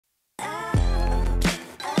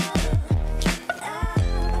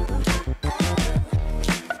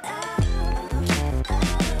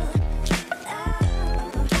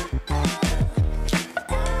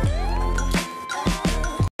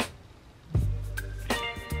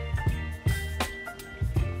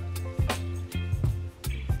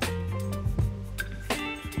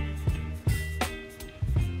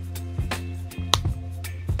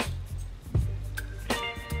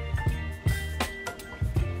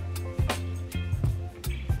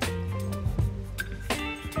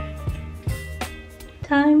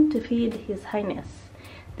time to feed His Highness.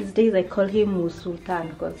 These days I call him Sultan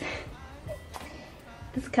because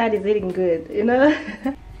this cat is eating good, you know.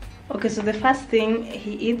 Okay, so the first thing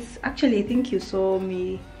he eats, actually I think you saw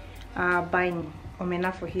me buying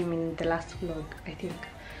omena for him in the last vlog. I think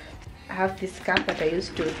I have this cup that I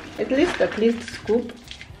used to at least scoop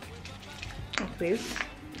of this,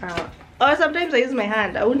 or sometimes I use my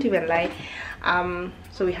hand, I won't even lie.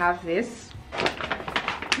 So we have this.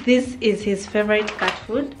 This is his favorite cat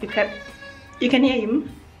food. You can hear him.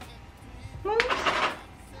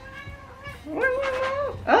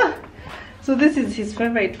 Oh, so this is his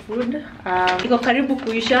favorite food. Iko karibu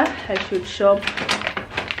kuisha. I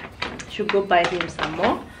should go buy him some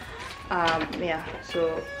more. Yeah,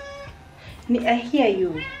 so I hear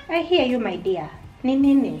you my dear.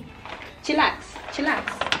 Ni. Chillax.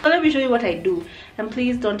 So let me show you what I do, and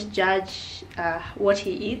please don't judge what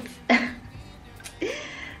he eats.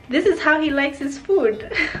 This is how he likes his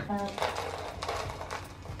food.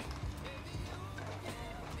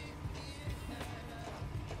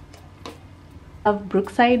 Of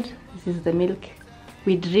Brookside, this is the milk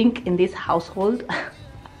we drink in this household.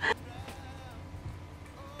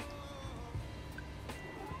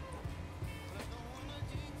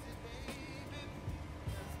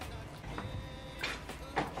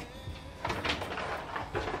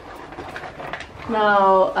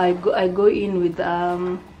 Now I go in with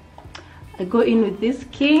this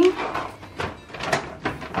king.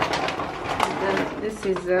 And then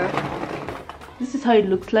this is how it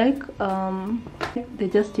looks like. They're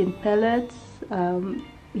just in pellets.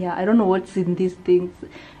 Yeah, I don't know what's in these things,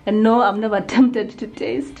 and no, I'm never tempted to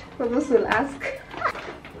taste, for those who will ask.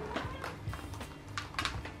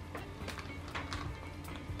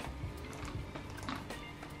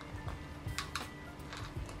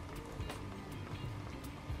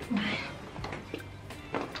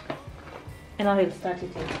 And now he'll start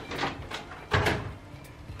eating.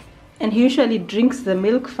 And he usually drinks the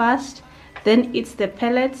milk first, then eats the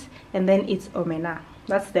pellets, and then eats omena.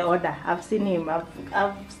 That's the order. I've seen him.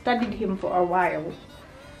 I've studied him for a while.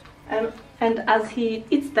 And as he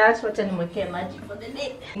eats that, what can we imagine for the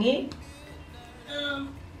day?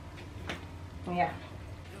 Yeah.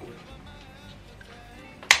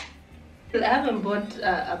 I haven't bought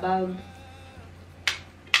a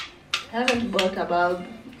bulb.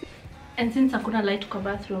 And since hakuna light kwa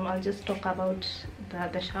bathroom, I'll just talk about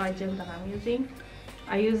the shower gel that I'm using.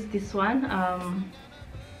 I use this one.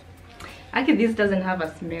 Actually, this doesn't have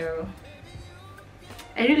a smell.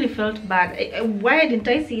 I really felt bad. Why didn't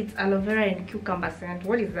I see it's aloe vera and cucumber scent?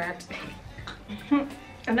 What is that?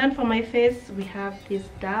 And then for my face, we have this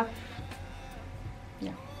Dove.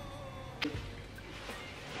 Yeah.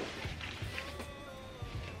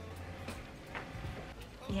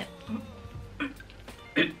 Yeah.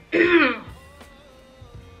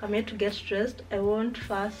 I'm here to get dressed. I want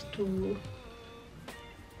first to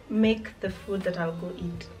make the food that I'll go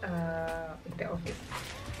eat in the office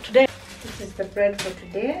today. This is the bread for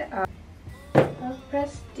today.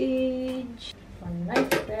 Prestige, one nice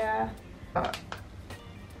there.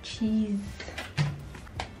 Cheese,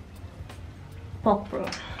 pork roll.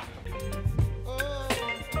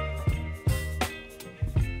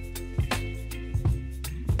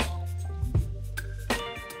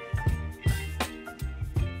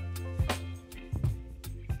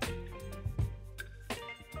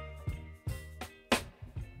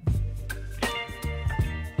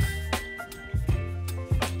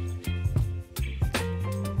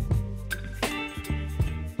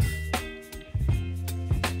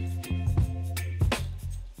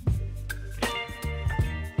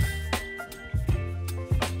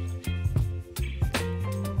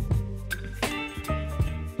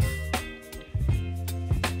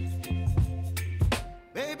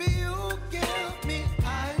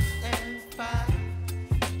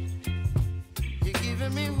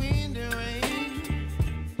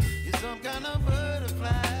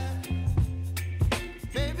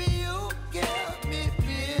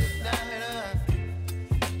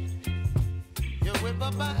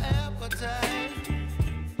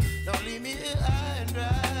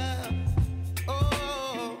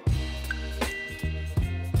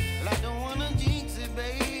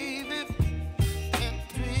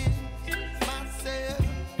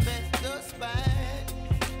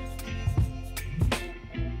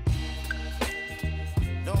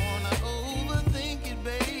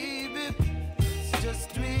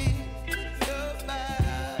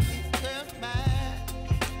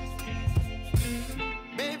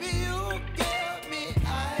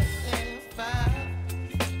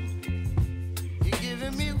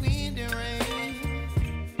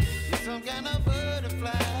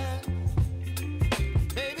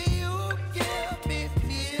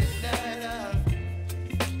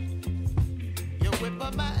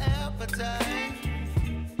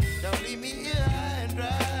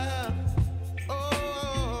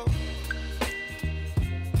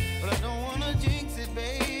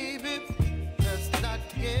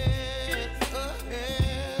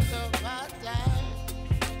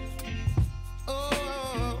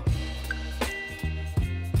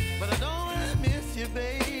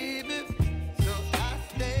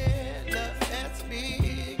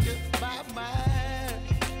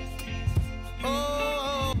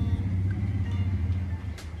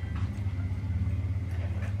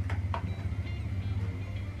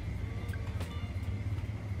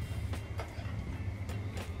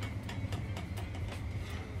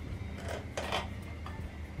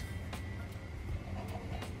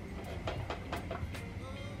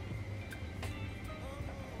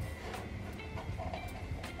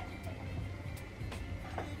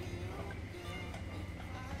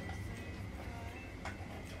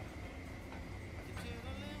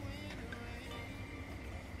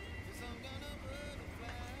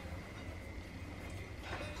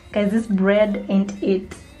 Guys, this bread ain't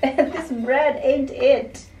it. This bread ain't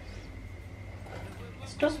it.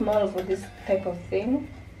 It's too small for this type of thing,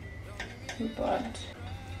 but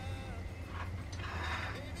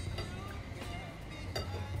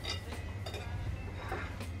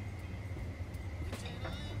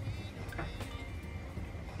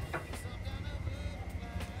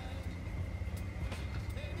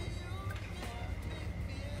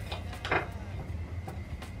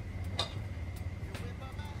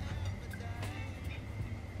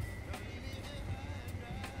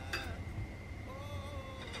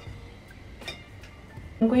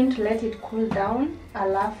I'm going to let it cool down,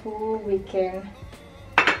 alafu we can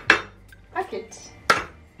pack it.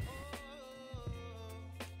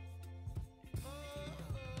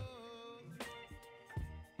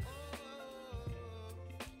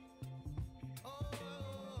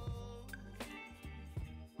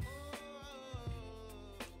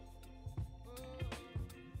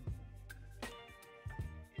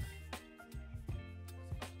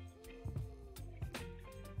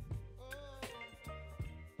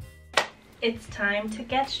 It's time to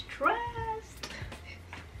get stressed.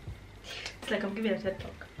 It's like I'm giving a TED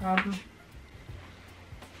talk.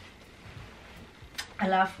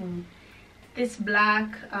 Alafu this black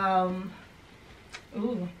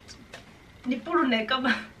ooh nipuru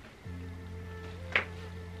nekaba,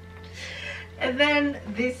 and then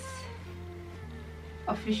this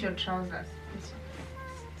official trousers.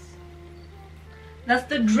 That's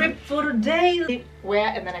the drip for today. Wear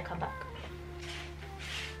and then I come back.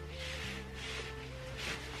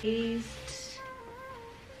 Paste.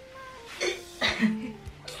 We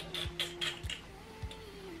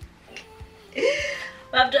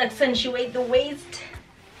have to accentuate the waist.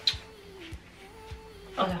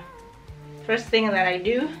 Okay. First thing that I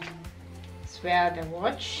do is wear the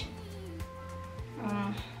watch.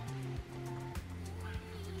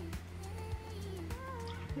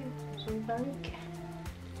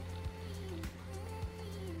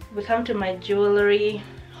 We come to my jewelry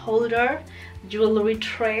holder, jewelry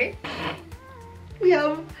tray. We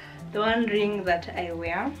have the one ring that I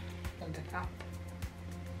wear on the top.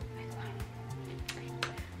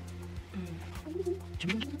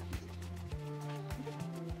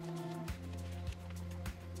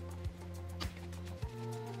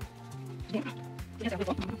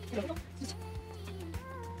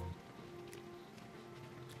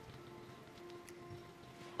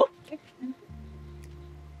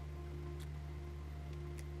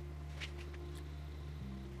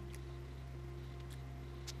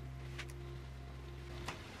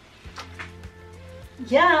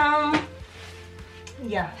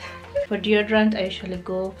 Yeah. For deodorant I usually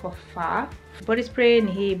go for Far. Body spray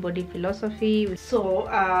ni Body Philosophy. So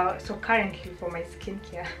currently for my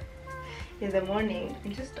skincare in the morning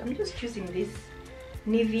I'm just using this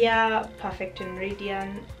Nivea Perfect and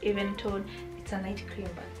Radiant Even Tone. It's a night cream,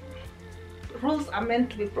 but rules are meant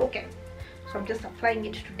to be broken, so I'm just applying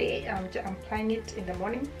it today. I'm applying it in the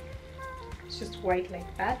morning. It's just white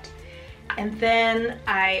like that. And then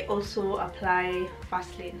I also apply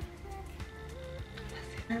Vaseline.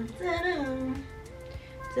 So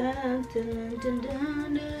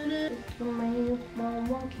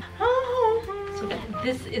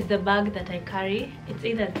this is the bag that I carry. It's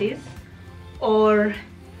either this or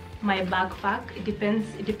my backpack. It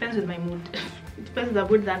depends with my mood. It depends on the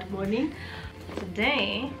mood that morning.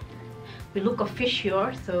 Today we look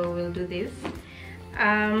official, so we'll do this.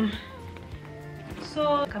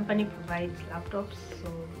 So the company provides laptops, so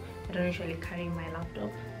I don't usually carry my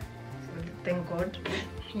laptop, so thank God.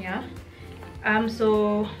 Yeah.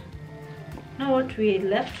 So now what we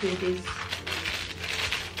left with is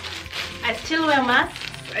I still wear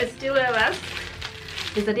masks.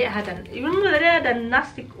 There's a day I had you remember the day I had a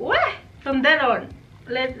nasty from then on,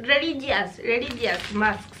 religious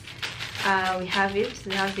masks. We have it.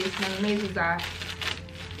 We have this. My name is a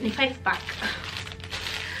 5-pack.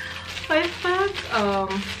 5-pack.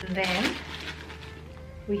 Then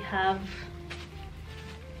we have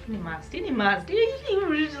Hini mask.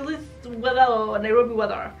 This weather or Nairobi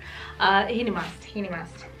weather. Hini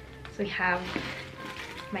mask. So we have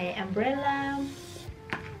my umbrella.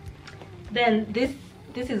 Then this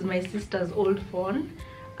is my sister's old phone.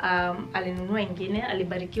 Alinunua ingine,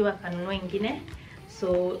 alibarikiwa kanunua ingine.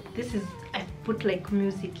 So this is, I put like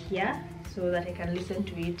music here so that I can listen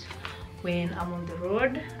to it when I'm on the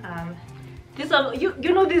road. This one,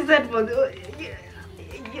 you know this headphones.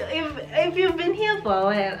 If you've been here for a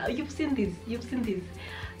while, you've seen this.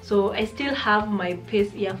 So I still have my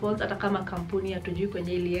Pace earphones. Hata kama kampuni hatujui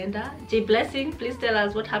kwenye ilienda. J Blessing, please tell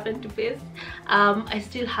us what happened to Pace. I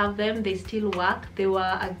still have them. They still work. They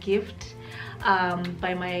were a gift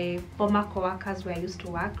by my former co-workers where I used to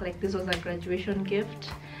work. Like, this was a graduation gift.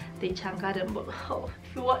 They changared them. Oh,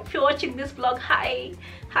 if you're watching this vlog, hi.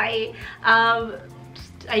 I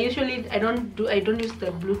don't use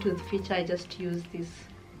the Bluetooth feature. I just use this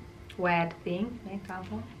wired thing.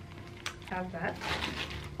 Have that.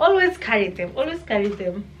 Always carry them.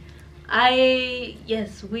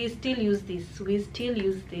 Yes, we still use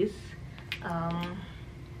this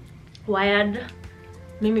wired.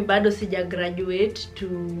 Mimi bado sija graduate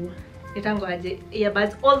to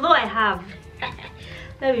earbuds, although I have.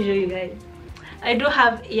 Let me show you guys. I do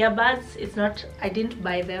have earbuds. It's not, I didn't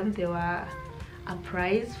buy them. They were a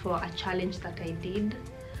prize for a challenge that I did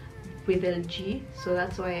with LG, so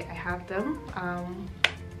that's why I have them.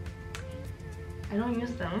 I don't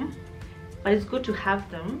use them, but it's good to have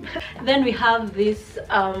them. Then we have this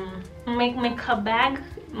makeup bag.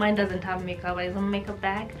 Mine doesn't have makeup, but it's a makeup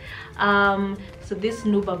bag. So this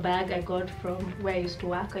Nuba bag I got from where I used to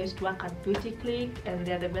work. I used to work at Beauty Click, and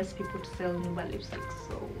they're the best people to sell Nuba lipsticks,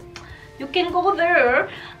 so you can go there.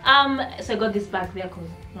 So I got this bag there because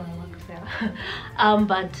no one works there.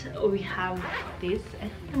 But we have this.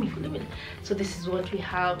 Let me. So this is what we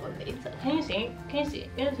have on the inside. Can you see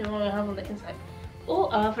what we have on the inside? Oh,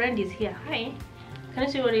 our friend is here. Hi. Can you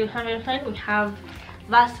see what you have inside? We have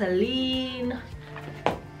Vaseline.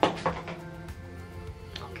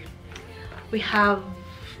 Okay. We have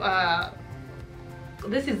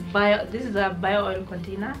this is a bio oil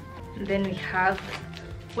container. And then we have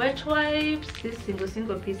wet wipes. These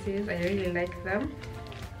single pieces. I really like them.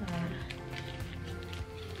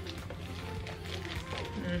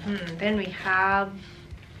 Then we have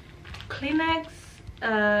Kleenex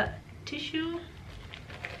tissue.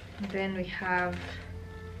 Then we have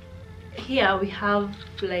here, we have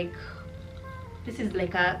like, this is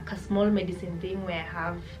like a small medicine thing where I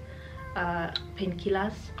have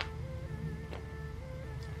painkillers.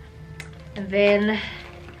 And then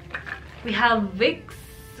we have Vicks.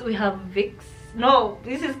 No,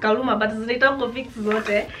 this is Kaluma, but it's little Vicks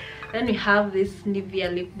zote. Then we have this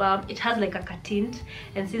Nivea lip balm. It has like a tint,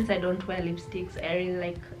 and since I don't wear lipsticks, I really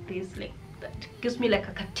like this. Like, that gives me like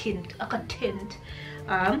a tint.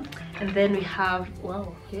 And then we have,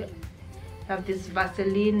 wow, here we have this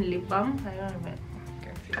Vaseline lip balm. I don't know,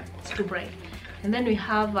 can see, it's too bright. And then we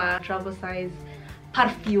have a travel size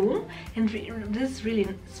perfume, and this really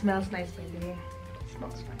smells nice, by the way. It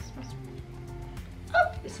smells nice.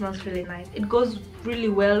 It smells really nice. It goes really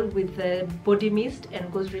well with the body mist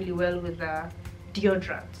and goes really well with the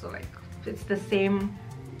deodorant. So like, it's the same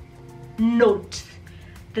note,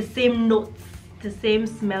 the same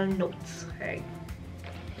smell notes. Okay.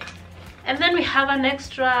 And then we have an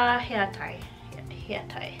extra hair tie.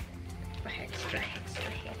 Extra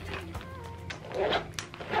hair tie.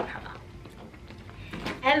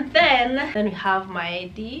 And then we have my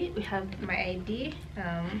ID.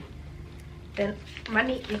 Then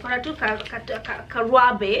money,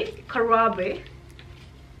 karabe.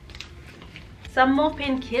 Some more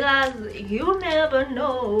painkillers, you never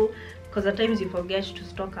know, because at times you forget to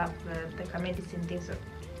stock up the medicine things. So.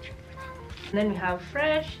 And then we have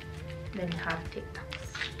Fresh. Then we have Tic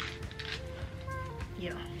Tacs. You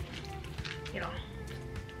know.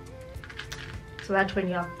 So that when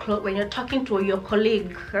you're talking to your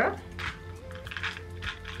colleague, huh?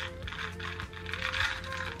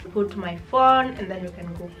 Put my phone, and then you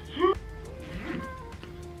can go.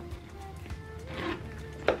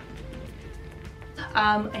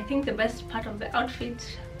 I think the best part of the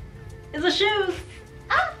outfit is the shoes.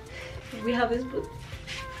 We have these boots.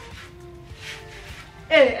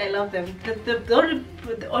 Hey, I love them.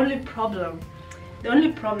 The only problem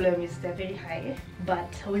is they're very high,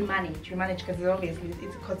 but we manage because obviously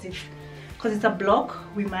because it's a block.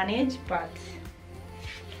 We manage, but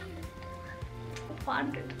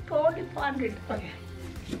 400. Okay.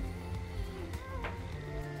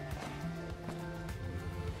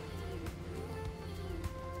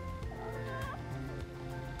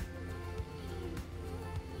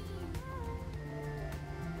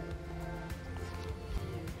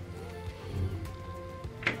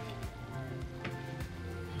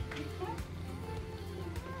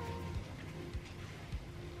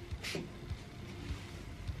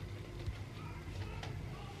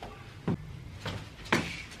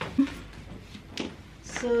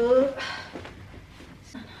 So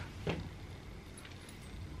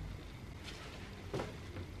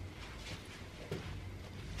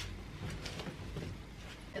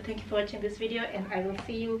thank you for watching this video, and I will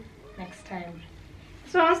see you next time.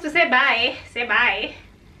 Someone wants to say bye. Say bye.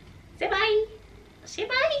 Say bye. Say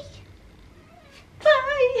bye.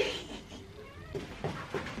 Bye.